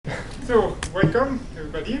So, welcome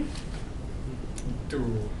everybody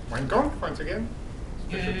to WineConf once again.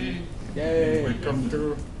 Especially welcome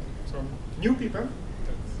to some new people.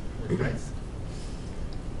 That's very nice.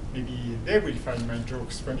 Maybe they will find my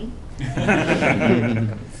jokes funny. So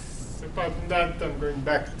apart from that, I'm going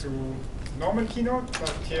back to normal Keynote.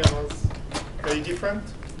 Last year was very different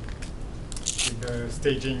with the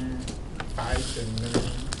staging fight and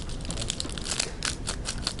everything.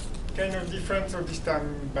 Kind of different, so this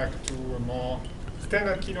time back to a more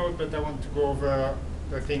standard Keynote, but I want to go over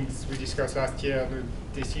the things we discussed last year, the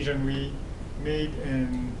decision we made,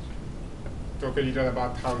 and talk a little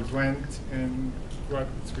about how it went and what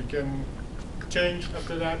we can change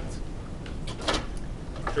after that.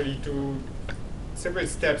 Actually, two separate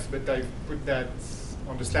steps, but I put that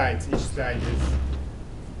on the slides. Each slide is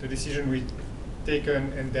the decision we've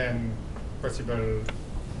taken and then possible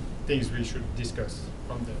things we should discuss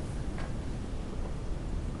from there.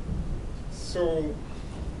 So,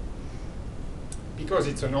 because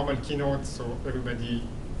it's a normal Keynote, so everybody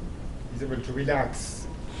is able to relax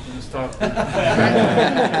and start. You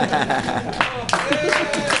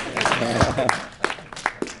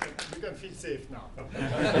can feel safe now.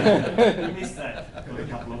 We missed that for a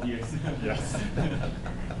couple of years. Yes.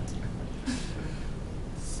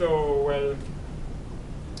 So, well,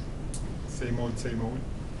 same old, same old.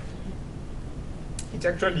 It's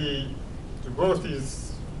actually, the growth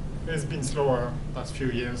has been slower past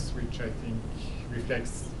few years, which I think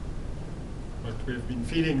reflects what we've been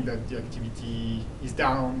feeling, that the activity is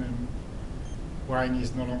down and wine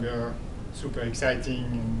is no longer super exciting,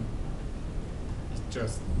 and it's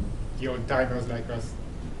just the old timers like us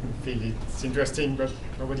feel it's interesting, but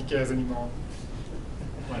nobody cares anymore.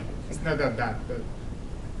 Well, it's not that bad, but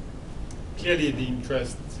clearly the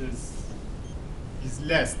interest is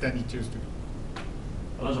less than it used to be.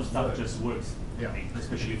 A lot of stuff just works. Yeah.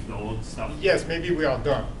 Especially if the old stuff. Yes, maybe we are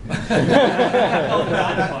done. Not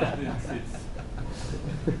done,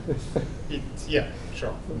 but Yeah,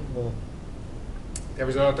 sure. There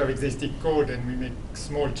is a lot of existing code, and we make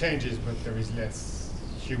small changes, but there is less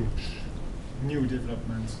huge new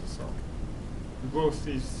developments. So the growth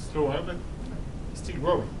is slower, but it's still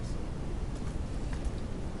growing.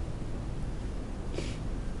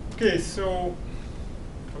 Okay, so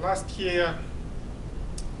last year,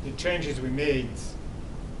 the changes we made,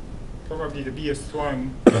 probably the biggest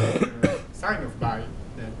one, sign of buy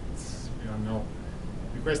that we are now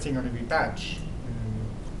requesting on every patch.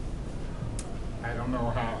 I don't know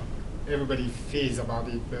how everybody feels about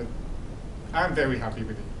it, but I'm very happy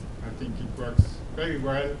with it. I think it works very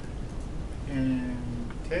well, and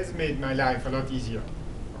it has made my life a lot easier.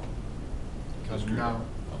 Because now.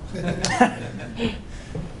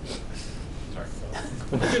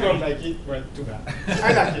 If you don't like it, well, too bad.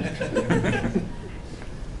 I like it.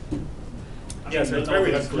 yes, it's very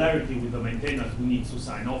very there's helpful. clarity with the maintainers who need to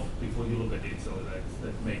sign off before you look at it, so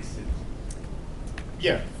that makes it.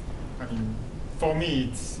 Yeah, I mean, for me,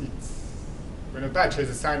 it's when a patch has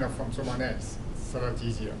a sign off from someone else, it's a lot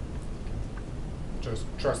easier. Just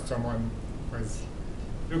trust someone who has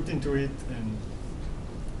looked into it, and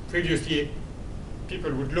previously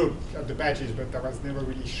people would look at the patches, but I was never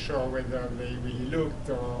really sure whether they really looked,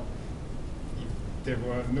 or if there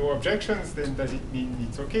were no objections, then does it mean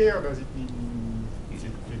it's okay, or does it mean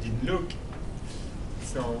you didn't look?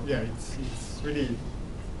 So yeah, it's really,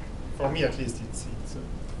 for me at least, it's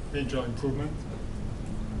a major improvement.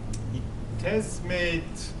 It has made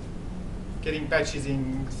getting patches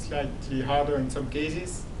in slightly harder in some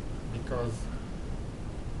cases, because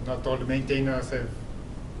not all the maintainers have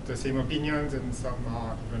the same opinions, and some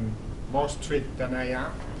are even more strict than I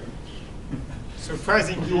am.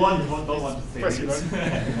 Surprisingly, don't want to say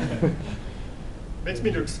possible. makes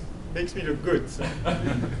me look good. So.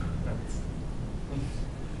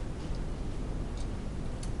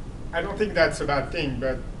 I don't think that's a bad thing,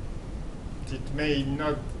 but it may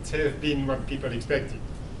not have been what people expected.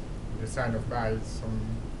 The sign of buy, some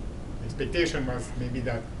expectation was maybe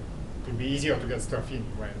that it would be easier to get stuff in,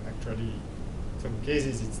 when actually in some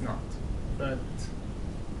cases it's not. But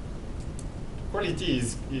the quality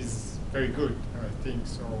is very good, I think.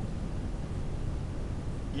 So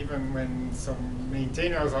even when some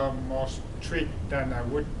maintainers are more strict than I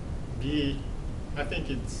would be, I think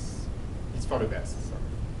it's for the best. So.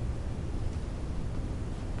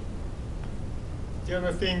 The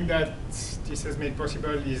other thing that this has made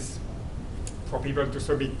possible is for people to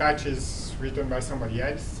submit patches written by somebody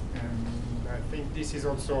else, and I think this is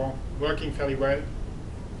also working fairly well.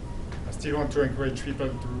 I still want to encourage people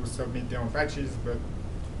to submit their own patches, but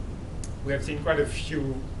we have seen quite a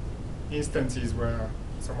few instances where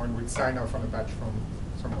someone would sign off on a patch from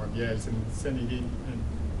someone else and send it in.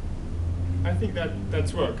 And I think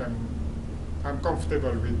that's work. I'm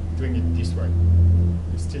comfortable with doing it this way.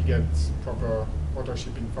 We still get proper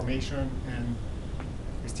authorship information, and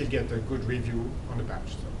we still get a good review on the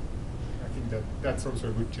patch. So I think that's also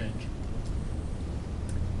a good change.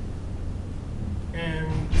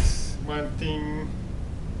 And one thing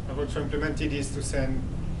I've also implemented is to send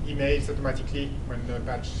emails automatically when the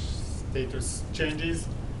patch status changes.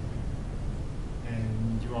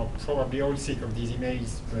 And you are probably all sick of these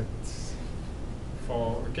emails, but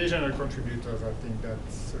for occasional contributors, I think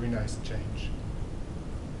that's a really nice change.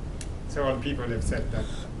 Several people have said that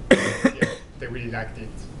yeah, they really liked it.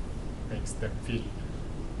 Makes them feel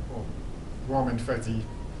warm and fuzzy.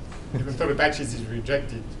 Even though the patches is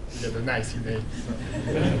rejected, you get a nice email.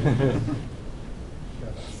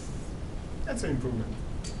 So that's an improvement.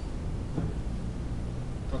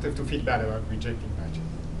 Don't have to feel bad about rejecting patches.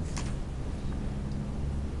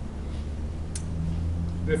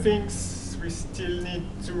 The things we still need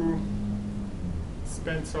to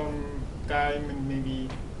spend some time and maybe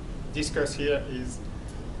discuss here is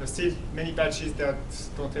there's still many patches that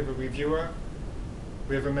don't have a reviewer.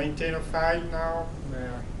 We have a maintainer file now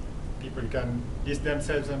where people can list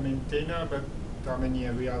themselves as a maintainer, but there are many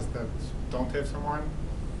areas that don't have someone.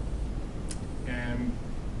 And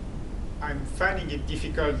I'm finding it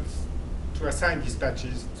difficult to assign these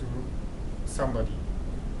patches to somebody.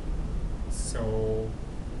 So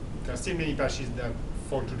there are still many patches that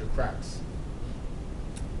fall through the cracks.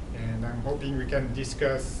 And I'm hoping we can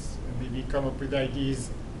discuss and maybe come up with ideas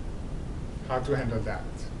how to handle that.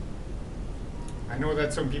 I know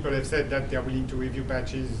that some people have said that they're willing to review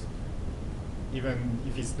patches even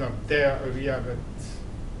if it's not their area, but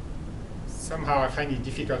somehow I find it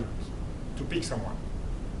difficult to pick someone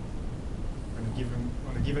on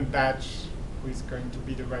a given patch who is going to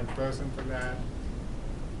be the right person for that.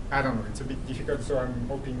 I don't know, it's a bit difficult, so I'm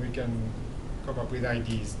hoping we can come up with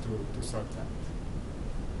ideas to solve that.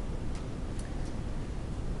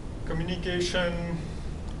 Communication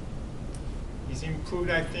is improved,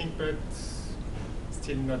 I think, but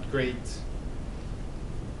still not great.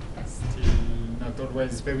 Still not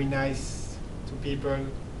always very nice to people,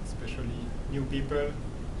 especially new people.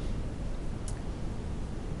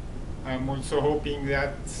 I'm also hoping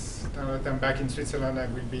that now that I'm back in Switzerland, I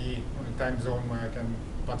will be on a time zone where I can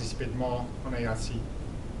participate more on IRC.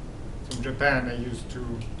 From Japan, I used to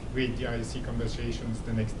read the IRC conversations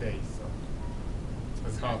the next day, so it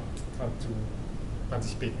was hard to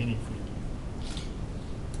participate meaningfully.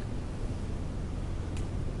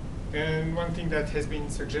 And one thing that has been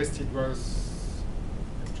suggested was,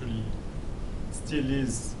 actually still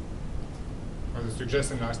is, was a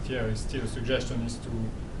suggestion last year, is still a suggestion, is to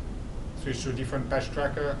switch to a different patch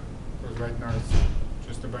tracker, because right now it's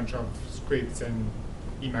just a bunch of scripts and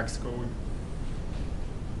Emacs code.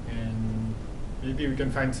 And maybe we can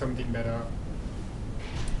find something better.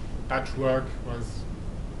 Patchwork was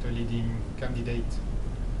the leading candidate.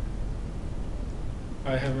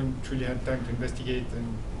 I haven't really had time to investigate,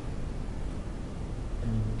 and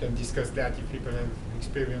we can discuss that if people have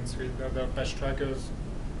experience with other patch trackers,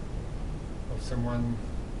 or someone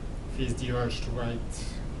feels the urge to write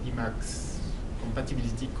Emacs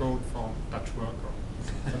compatibility code for patchwork or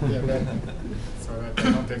something like that, so that I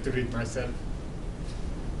don't have to do it myself.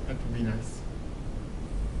 That would be nice.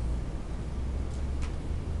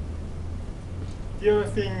 The other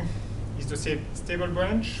thing is the stable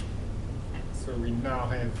branch. So we now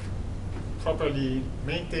have properly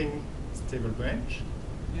maintained stable branch.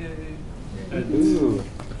 Yay.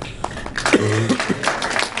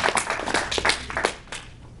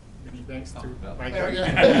 Many thanks to well. Michael.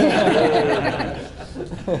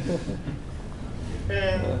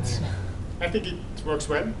 And I think it works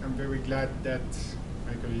well. I'm very glad that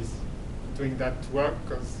Michael is doing that work,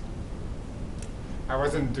 because I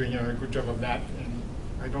wasn't doing a good job of that, and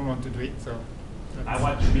I don't want to do it. So I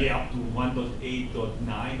want to be up to 1.8.9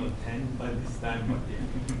 or 10 by this time. But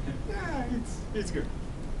yeah, it's good.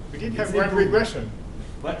 We did have one regression.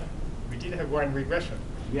 What? We did have one regression.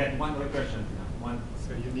 We had one regression. One.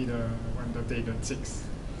 So you need a 1.8.6.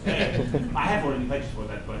 I have already patches for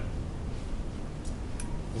that, but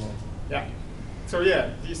yeah. So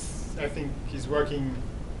yeah, this I think is working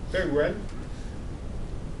very well.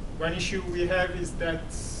 One issue we have is that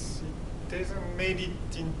it hasn't made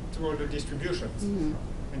it into all the distributions. Mm-hmm.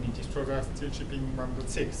 Many distros are still shipping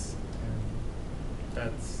 1.6.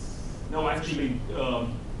 That's no, actually,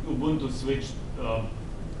 Ubuntu switched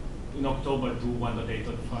in October to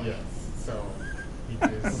 1.8.5. yes. So it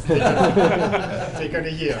has taken a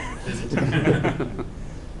year, basically.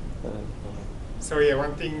 So yeah,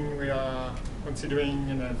 one thing we are considering,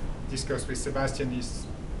 and I've discussed with Sebastian, is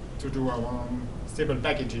to do our own stable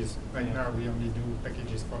packages. Right now we only do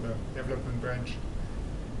packages for the development branch.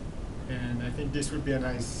 And I think this would be a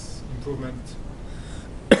nice improvement,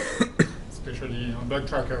 especially on Bug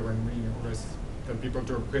Tracker when we always tell people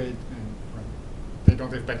to upgrade, and when they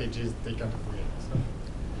don't have packages, they can't upgrade. So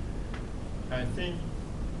I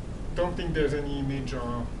don't think there's any major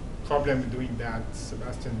problem doing that.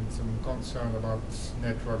 Sebastian had some concern about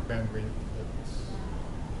network bandwidth, but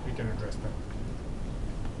we can address that.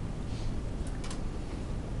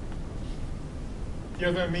 The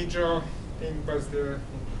other major thing was the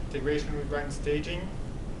integration with wine staging.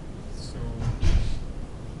 So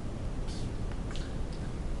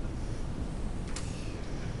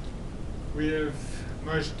we have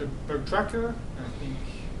merged the bug tracker. I think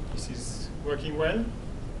this is working well.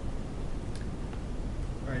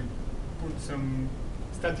 I put some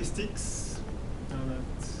statistics now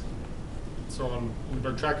that it's all in the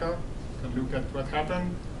bug tracker. You can look at what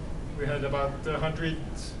happened. We had about 100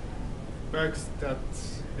 bugs that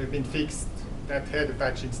have been fixed that had a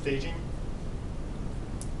patch in staging.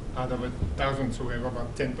 Out of 1,000, so we have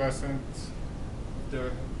about 10%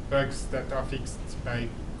 the bugs that are fixed by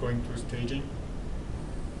going through staging.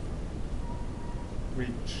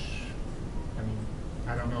 Which, I mean,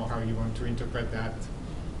 I don't know how you want to interpret that.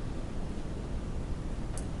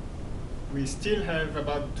 We still have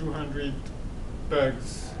about 200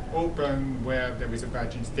 bugs open where there is a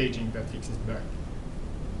patch in staging that fixes bug.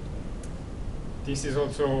 This is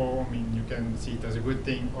also, I mean, you can see it as a good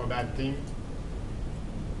thing or a bad thing.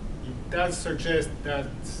 It does suggest that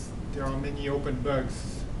there are many open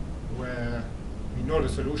bugs where we know the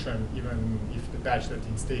solution, even if the patch that's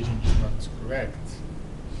in staging is not correct.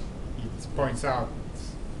 It points out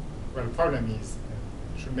where the problem is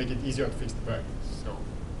and should make it easier to fix the bug. So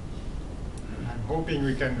I'm hoping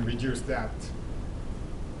we can reduce that.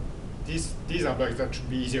 These are bugs that should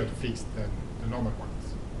be easier to fix than the normal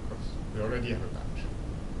ones, because we already have a patch.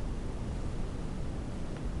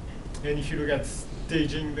 And if you look at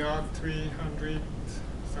staging, there are 300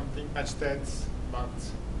 something patch stats, about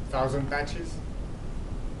 1,000 patches.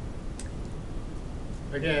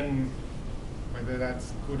 Again, whether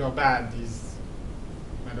that's good or bad is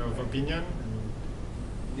a matter of opinion. I mean,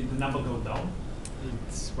 did the number go down?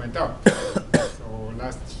 It went up. So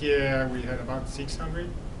last year we had about 600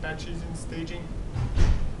 patches in staging,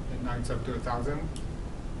 and now it's up to 1,000.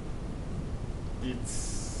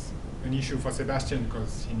 It's an issue for Sebastian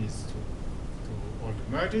because he needs to do all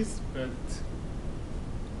the merges, but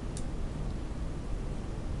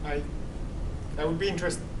I would be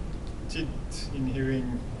interested in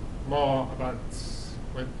hearing more about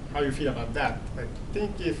how you feel about that. I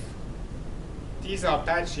think if these are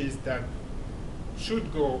patches that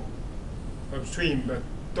should go upstream but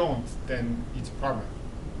don't, then it's a problem.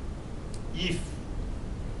 If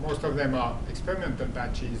most of them are experimental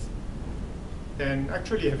patches, then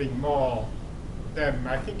actually having more of them,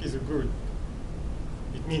 I think, is a good.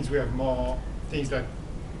 It means we have more things that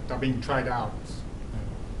are being tried out.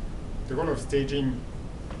 The goal of staging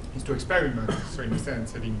is to experiment, so in a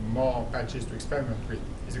sense, having more patches to experiment with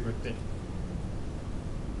is a good thing.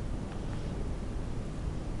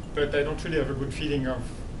 But I don't really have a good feeling of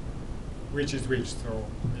which is which, so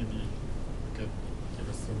maybe you can give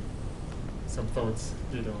us some thoughts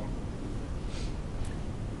later on.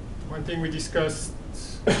 One thing we discussed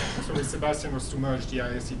also with Sebastian was to merge the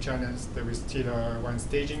IRC channels. There is still one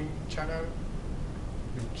staging channel,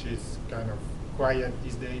 which is kind of quiet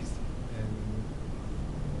these days.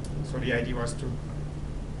 And so the idea was to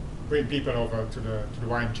bring people over to the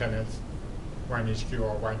wine channels, Wine HQ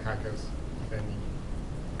or Wine Hackers, depending.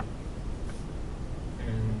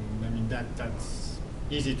 And I mean, that's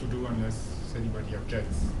easy to do unless anybody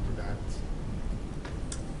objects to that.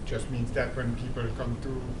 Just means that when people come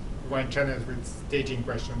to wine channels with staging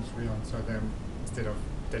questions, we answer them instead of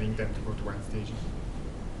telling them to go to wine staging.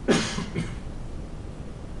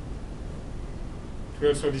 We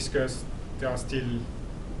also discussed there are still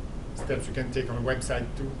steps you can take on a website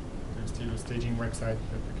too. There's still a staging website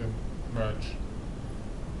that you can merge,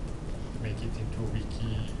 make it into a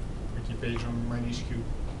wiki page on WineHQ,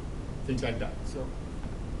 things like that. So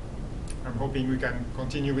I'm hoping we can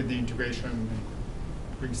continue with the integration and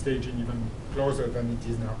bring staging even closer than it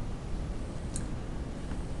is now.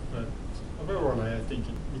 But overall, I think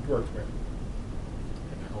it worked well.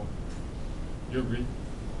 And I hope you agree.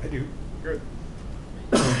 I do. Good.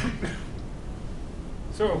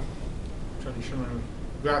 So, traditional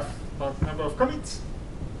graph about number of commits.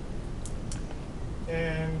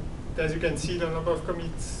 And as you can see, the number of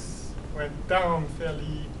commits went down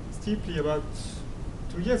fairly steeply about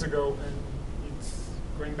 2 years ago, and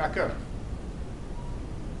going back up.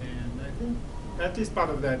 And I think at least part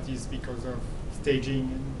of that is because of staging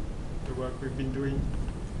and the work we've been doing.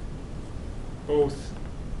 Both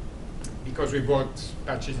because we brought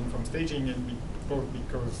patches in from staging, and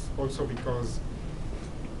also because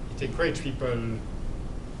it encouraged people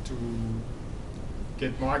to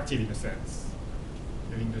get more active in a sense.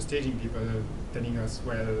 Having the staging people telling us,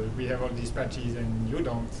 well, we have all these patches and you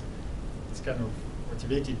don't, it's kind of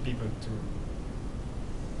motivated people to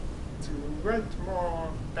write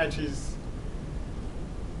more patches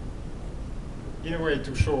in a way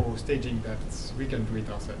to show staging that we can do it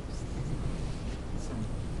ourselves.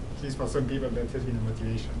 At least for some people, that has been a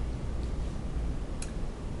motivation.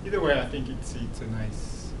 Either way, I think it's a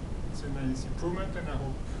nice improvement, and I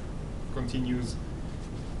hope it continues.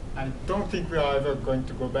 I don't think we are ever going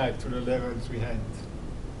to go back to the levels we had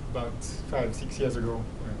about 5-6 years ago,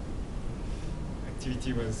 where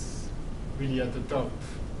activity was really at the top.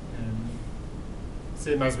 And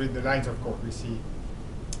same as with the lines of code, we see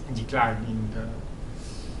a decline in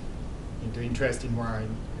the interest in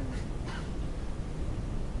wine.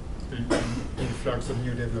 Influx of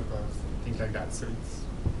new developers, things like that. So it's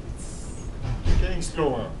getting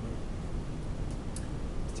slower.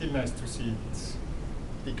 Still nice to see it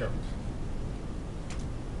pick up.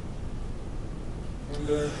 On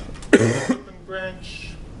the development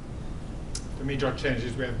branch, the major change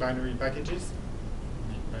is we have binary packages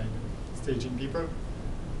made by the staging people.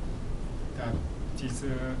 That is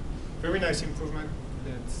a very nice improvement.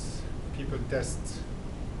 Lets people test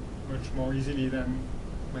much more easily than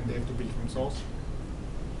when they have to build from source.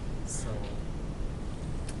 So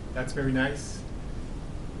that's very nice.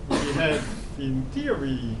 We have, in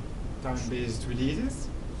theory, time-based releases.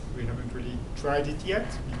 We haven't really tried it yet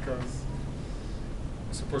because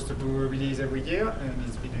we're supposed to do a release every year, and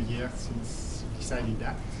it's been a year since we decided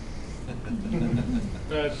that.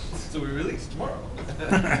 But so we release tomorrow.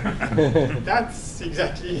 That's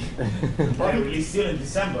exactly the Yeah, point. release still in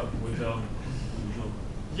December with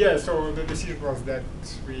Yeah, so the decision was that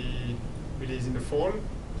we release in the fall.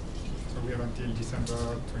 So we have until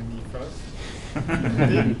December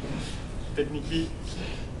 21st, technically.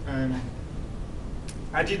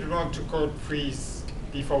 I didn't want to code freeze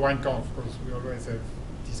before WineConf because we always have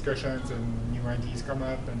discussions and new ideas come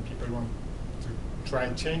up and people want to try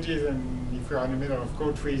changes, and if we are in the middle of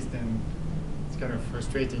code freeze, then it's kind of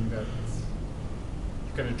frustrating that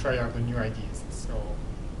you're going to try out the new ideas. So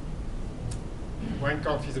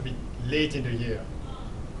WineConf is a bit late in the year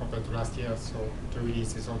compared to last year, so the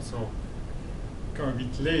release is also come a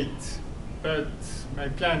bit late. But my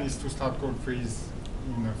plan is to start code freeze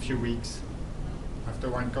in a few weeks after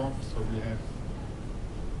WineConf. So we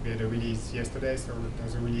had a release yesterday, so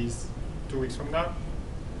there's a release 2 weeks from now,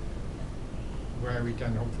 where we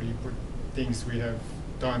can hopefully put things we have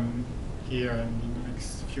done here, and in the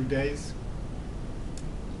next few days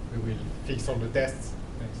we will fix all the tests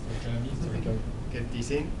thanks to Jeremy, so we can get this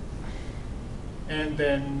in. And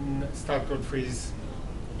then start code freeze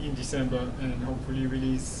in December, and hopefully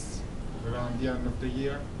release around the end of the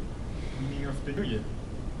year, beginning of the new year.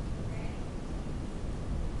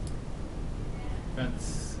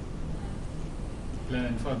 That's the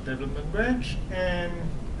plan for the development branch, and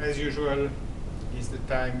as usual is the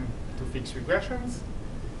time to fix regressions.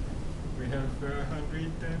 We have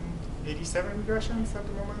 187 regressions at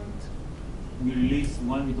the moment. we released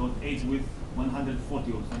 1.8 with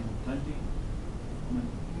 140 or something, 20?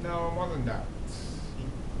 No, more than that.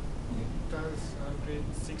 It does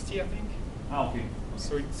 160, I think. Ah, okay.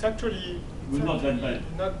 So it's actually Not that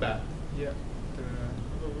bad. Not bad. Yeah, the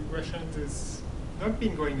number of regressions has not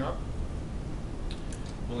been going up.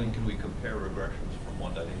 Well, then can we compare regressions from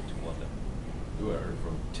 1.8 to 1.0, or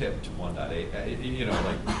from tip to 1.8? You know,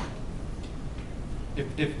 like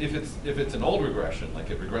if it's an old regression, like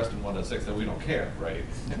it regressed in 1.6, then we don't care, right?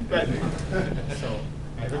 Right. So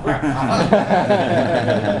I have a graph.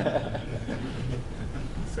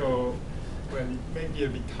 So, well, it may be a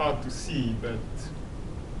bit hard to see, but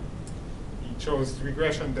it shows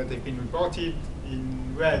regression that have been reported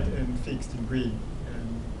in red and fixed in green.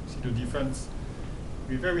 And see the difference.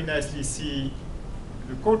 We very nicely see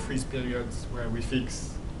the code freeze periods where we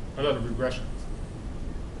fix a lot of regressions.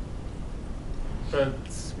 But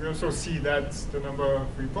we also see that the number of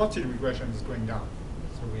reported regressions is going down.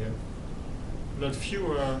 So we have a lot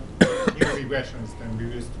fewer new regressions than we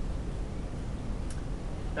used to.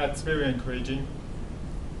 That's very encouraging.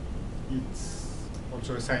 It's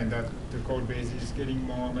also a sign that the code base is getting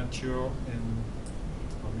more mature and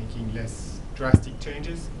making less drastic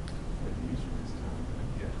changes.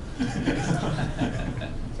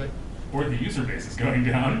 Or the user base is going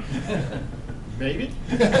down. maybe.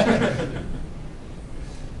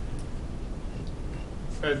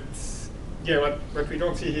 But yeah, what we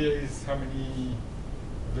don't see here is how many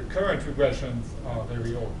of the current regressions are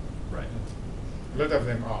very old. Right. A lot of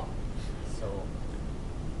them are. So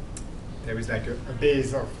there is like a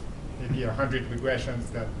base of maybe 100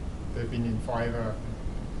 regressions that they've been in forever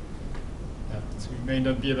that we may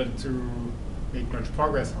not be able to make much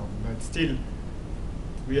progress on. But still,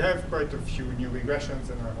 we have quite a few new regressions,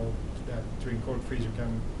 and I hope that during code freeze you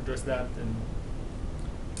can address that and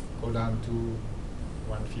go down to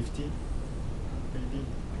 150, maybe.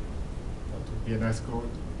 That would be a nice goal.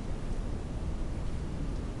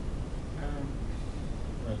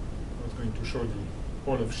 Well, I was going to show the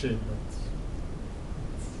Hall of Shame, but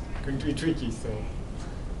it's going to be tricky, so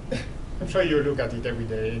I'm sure you look at it every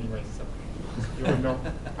day anyway, so you will know.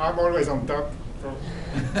 I'm always on top, so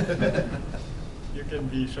you can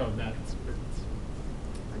be sure of that. But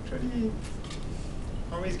actually,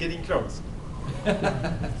 always getting close.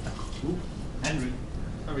 Henry.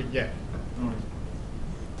 I mean, yeah. No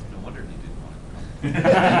wonder he didn't want to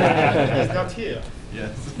come. He's not here.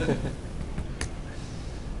 Yes.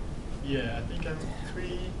 Yeah, I think I'm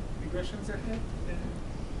 3 regressions ahead.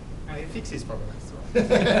 He fixes problems, so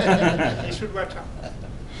he should watch out.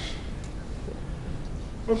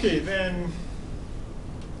 Okay, then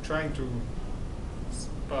trying to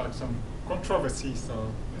spark some controversy so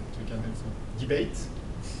that we can have some debate.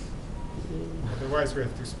 Otherwise, we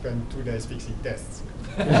have to spend 2 days fixing tests.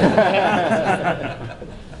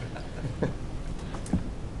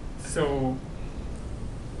 So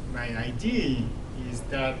my idea is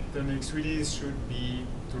that the next release should be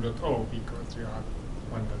 2.0 because we are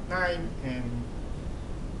 1.9, and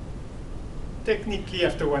technically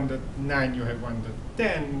after 1.9 you have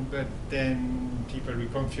 1.10, but then people will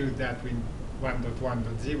confuse that with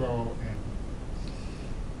 1.1.0, and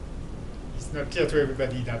it's not clear to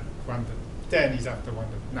everybody that 1.10 is after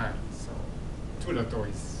 1.9, so 2.0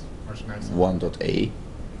 is much nicer. 1.A.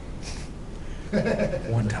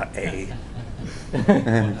 1.A.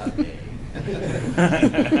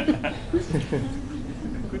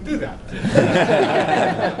 Could do that.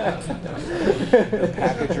 The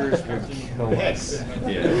packagers would kill us.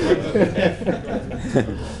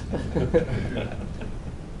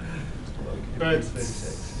 But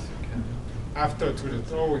after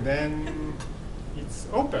 2.0, then it's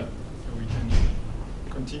open. So we can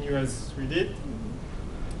continue as we did.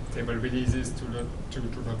 Stable releases 2.2,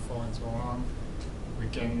 2.4, and so on. We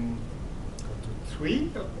can go to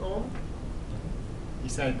 3.0.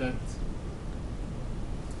 Decide that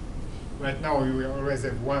right now we will always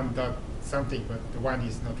have 1 dot something, but the 1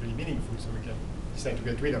 is not really meaningful, so we can decide to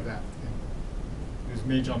get rid of that. And use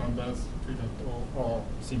major numbers, 3.0, or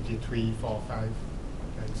simply 3, 4, 5,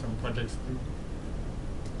 like some projects do. You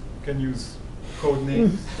can use code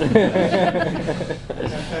names. I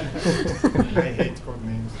hate code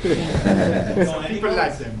names. Some people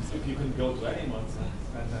like them. If you can go to any months,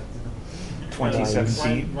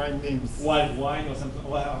 2017. Wine names. Wine or something.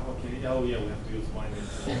 Well, okay. Oh, yeah, we have to use wine names.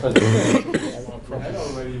 We had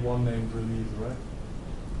already one named release, right?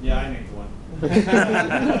 Yeah, I named one.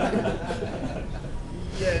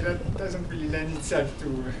 Yeah, that doesn't really lend itself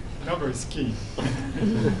to number scheme.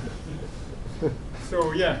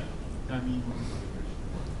 So yeah, I mean,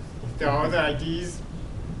 if there are other ideas,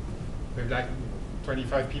 we have like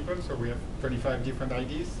 25 people, so we have 25 different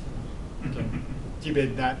ideas. We can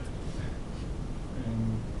debate that.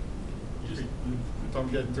 And if we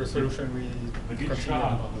don't get to a solution, we continue.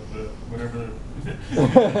 Whatever.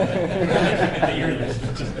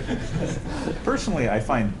 Personally, I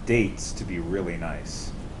find dates to be really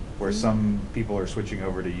nice, where some people are switching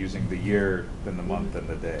over to using the year, then the month, and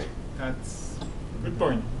the day. That's a good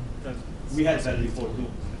point. We had that before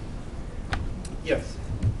too. Yes.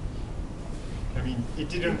 I mean, it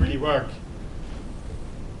didn't really work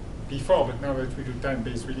before, but now that we do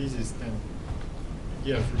time-based releases, then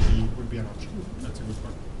years would be an option. That's a good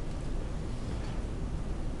one.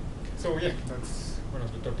 So yeah, that's one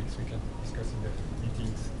of the topics we can discuss in the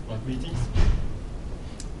meetings.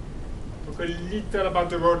 Talk a little about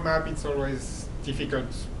the roadmap. It's always difficult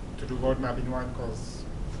to do roadmap in one because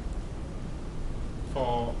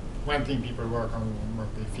for one thing, people work on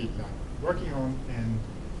what they feel like working on, and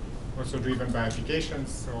also driven by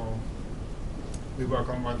applications. So we work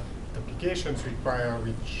on what applications require,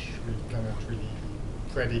 which we cannot really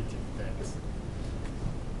predict in advance.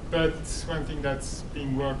 But one thing that's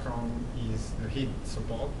being worked on is the hint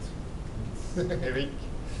support.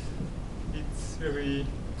 It's It's very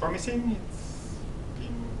promising. It's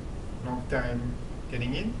been a long time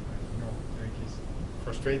getting in. I know Eric is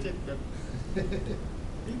frustrated, but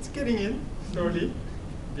it's getting in slowly,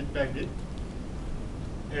 bit by bit.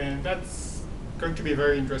 And that's going to be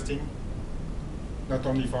very interesting, not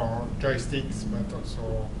only for joysticks, but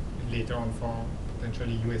also later on for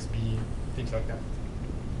potentially USB, things like that.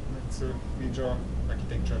 That's a major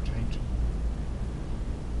architecture change.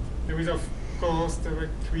 There is, of course,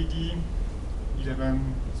 Direct 3D.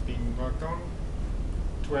 11 is being worked on.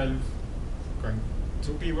 12 going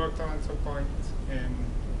to be worked on at some point. And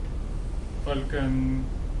Vulkan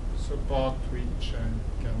support, which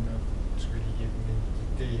I cannot really give many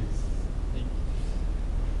details.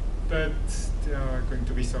 But there are going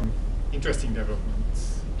to be some interesting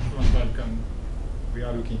developments on Vulkan. We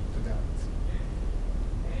are looking into that.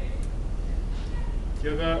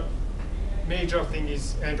 The other major thing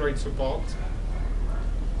is Android support.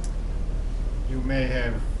 You may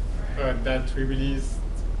have heard that we released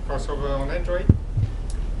crossover on Android.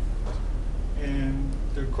 And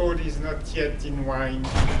the code is not yet in Wine.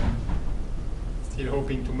 Still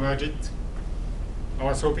hoping to merge it. I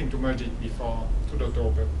was hoping to merge it before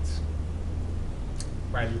 2.0, but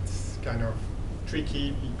well, it's kind of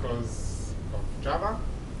tricky because of Java.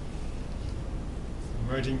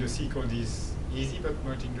 So merging the C code is easy, but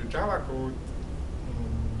merging the Java code,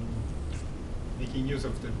 making use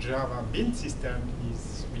of the Java build system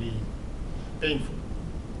is really painful.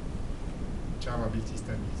 Java build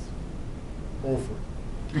system is awful.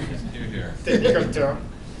 Technical term.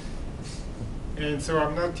 And so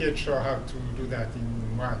I'm not yet sure how to do that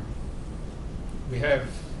in Wine.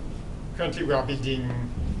 Currently we are building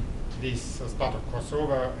this as part of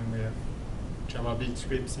crossover, and we have Java build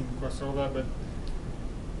scripts in crossover, but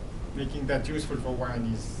making that useful for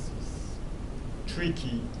Wine is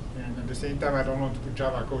tricky. And at the same time, I don't want to put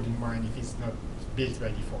Java code in Wine if it's not built by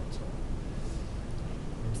default. So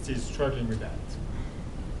I'm still struggling with that.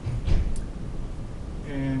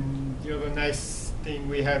 And the other nice thing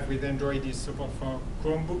we have with Android is support for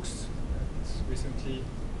Chromebooks. Recently,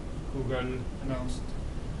 Google announced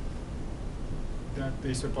that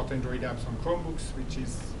they support Android apps on Chromebooks, which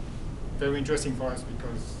is very interesting for us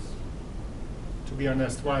because, to be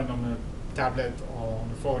honest, Wine on a tablet or on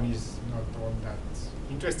a phone is not all that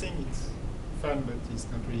interesting. It's fun, but it's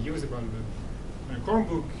not really usable. But on a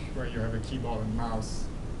Chromebook, where you have a keyboard and mouse,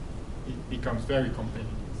 it becomes very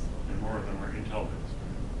compelling. And more of them are Intel-based.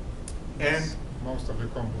 And most of the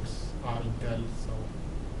Chromebooks are Intel, so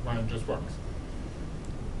Wine just works.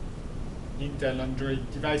 Intel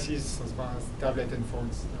Android devices, as far as tablet and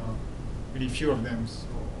phones, there are really few of them, so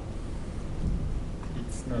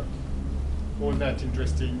it's not all that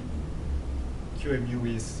interesting.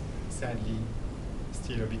 QEMU is sadly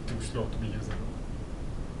still a bit too slow to be usable.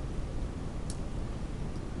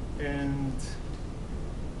 And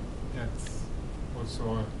that's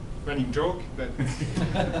also a running joke, but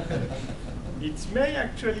it may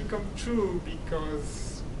actually come true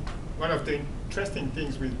because one of the interesting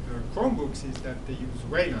things with the Chromebooks is that they use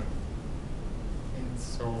Wayland. And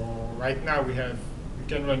so right now we can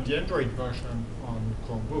run the Android version on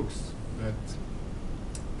Chromebooks, but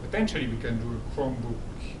potentially we can do a Chromebook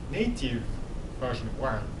native version of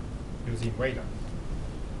Wine using Wayland.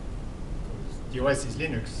 Because the OS is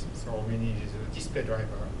Linux, so all we need is a display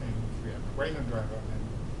driver, and if we have a Wayland driver,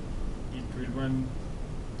 then it will run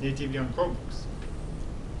natively on Chromebooks.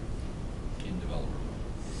 In developer mode.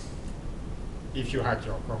 If you hack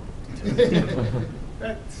your Chromebook.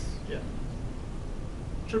 But yeah,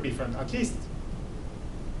 should be fun. At least,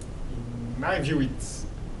 in my view, it's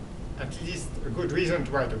at least a good reason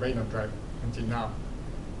to write a Wayland driver. Until now,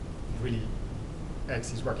 really,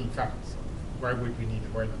 X is working fine. So why would we need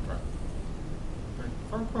a Wayland driver? But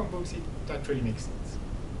for Chromebooks, that really makes sense.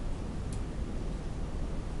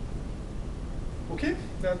 Okay,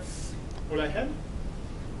 that's all I had.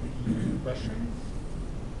 Any questions?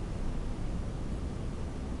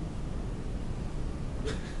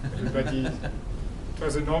 Everybody, it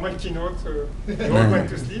was a normal keynote, so you all went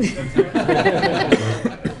to sleep. That's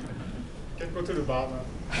right. Can go to the bar now.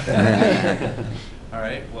 All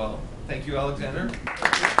right, well, thank you, Alexander.